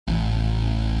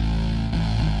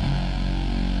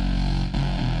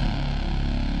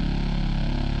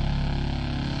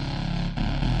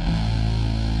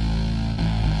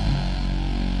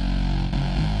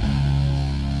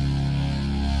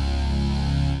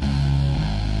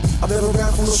never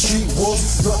ran from the street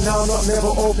wars. Not now, not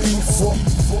never, or before.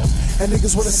 And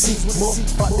niggas wanna see more,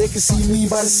 but they can see me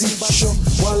by the seashore.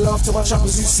 One love to my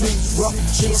choppers who sleep rough.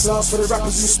 Chase loves for the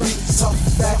rappers who speak tough.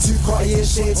 Bag 2 Cartier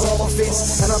shades on my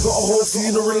face, and I got a whole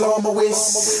funeral on my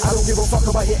waist. I don't give a fuck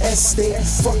about your estate.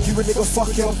 Fuck you, a nigga,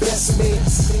 fuck your best mate.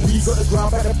 We got the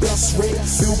ground at the best rate.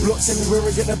 Build blocks anywhere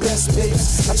and get the best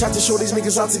babes. I tried to show these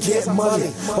niggas how to get money,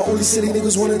 but all these silly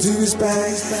niggas wanna do is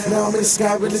bang. Now I'm in the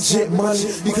sky with legit money.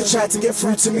 You can try to get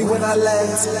through to me when I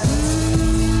land.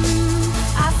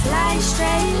 Fly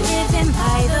straight, living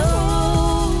by the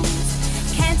rules.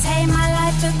 Can't take my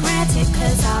life for granted,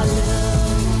 cause I'll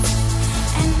lose.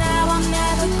 And now I'm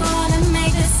never gonna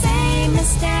make the same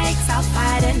mistakes. I'll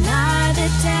fight another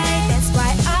day, that's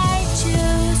why I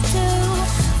choose to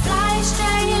fly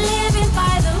straight, living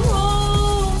by the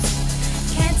rules.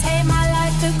 Can't take my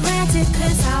life for granted,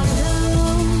 cause I'll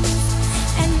lose.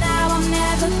 And now I'm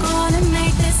never gonna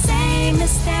make the same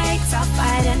mistakes. I'll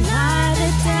fight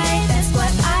another day, that's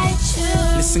what I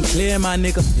choose. Listen clear, my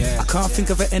nigga. I can't think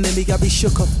of an enemy I be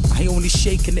shook up. I ain't only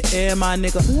shaking the air, my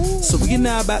nigga. So we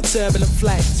know about turbulent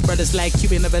flights. Brothers like you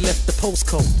ain't never left the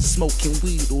postcode. Smoking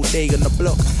weed all day on the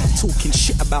block, talking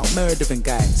shit about murdering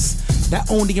guys. That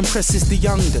only impresses the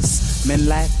youngest. Men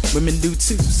lie, women do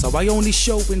too. So I only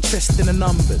show interest in the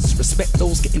numbers. Respect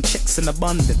those getting checks in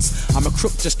abundance. I'm a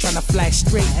crook just trying to fly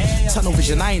straight. Tunnel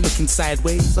vision, I ain't looking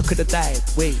sideways. I could have died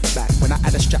way back when I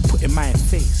had a strap put in my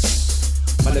face.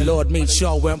 But the Lord made sure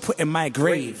I weren't put in my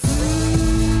grave.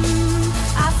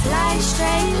 I fly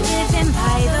straight, living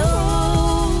by the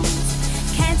rules.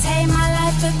 Can't take my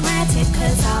life for granted,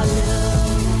 cause I'll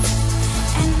lose.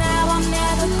 And now I'm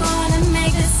never gonna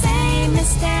make the same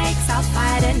mistakes. I'll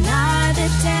fight another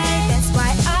day, that's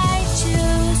why I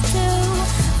choose to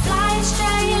fly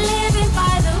straight, living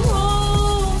by the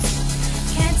rules.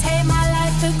 Can't take my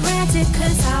life for granted,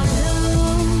 cause I'll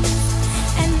lose.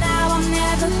 And now I'm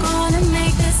never gonna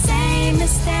make the same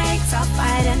mistakes. I'll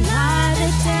fight another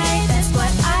day, that's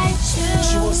what I choose.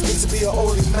 She wants me to be her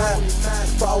only man,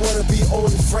 but I wanna be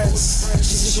only friends.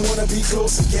 She says she wanna be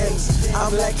close again.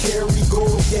 I'm like, here we go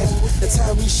again. The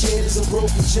time we shared is a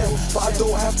broken gem, but I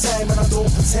don't have time and I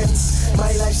don't pretend. My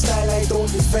lifestyle I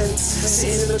don't defend.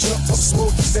 Sitting in the drop top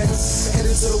smoky vents,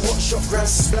 heading to the workshop,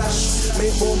 grand splash.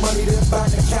 Make more money than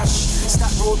bank of cash.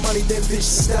 Stack road money then bitch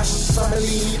stash. Family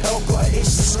need help, got an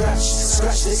itch to scratch.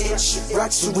 Scratch the itch,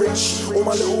 rags to rich. All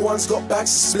my little ones got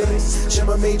bags to split.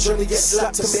 Gemma made Johnny get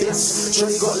slapped to bits.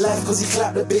 Johnny got life cause he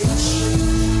clapped the bitch.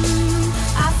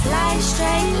 I fly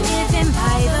straight, living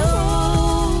by the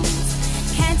rules.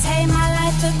 Can't take my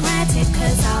life for granted,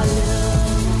 cause I'll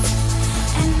lose.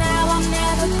 And now I'm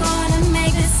never gonna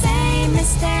make the same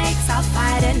mistakes. I'll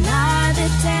fight another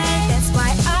day, that's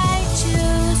why I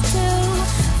choose to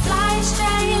fly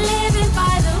straight, living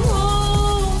by the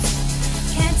rules.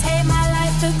 Can't take my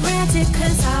life for granted,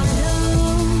 cause I'll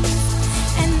lose.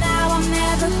 And now I'm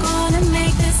never gonna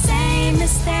make the same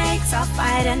mistakes. I'll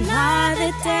fight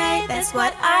another day, that's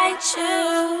what I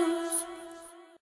choose.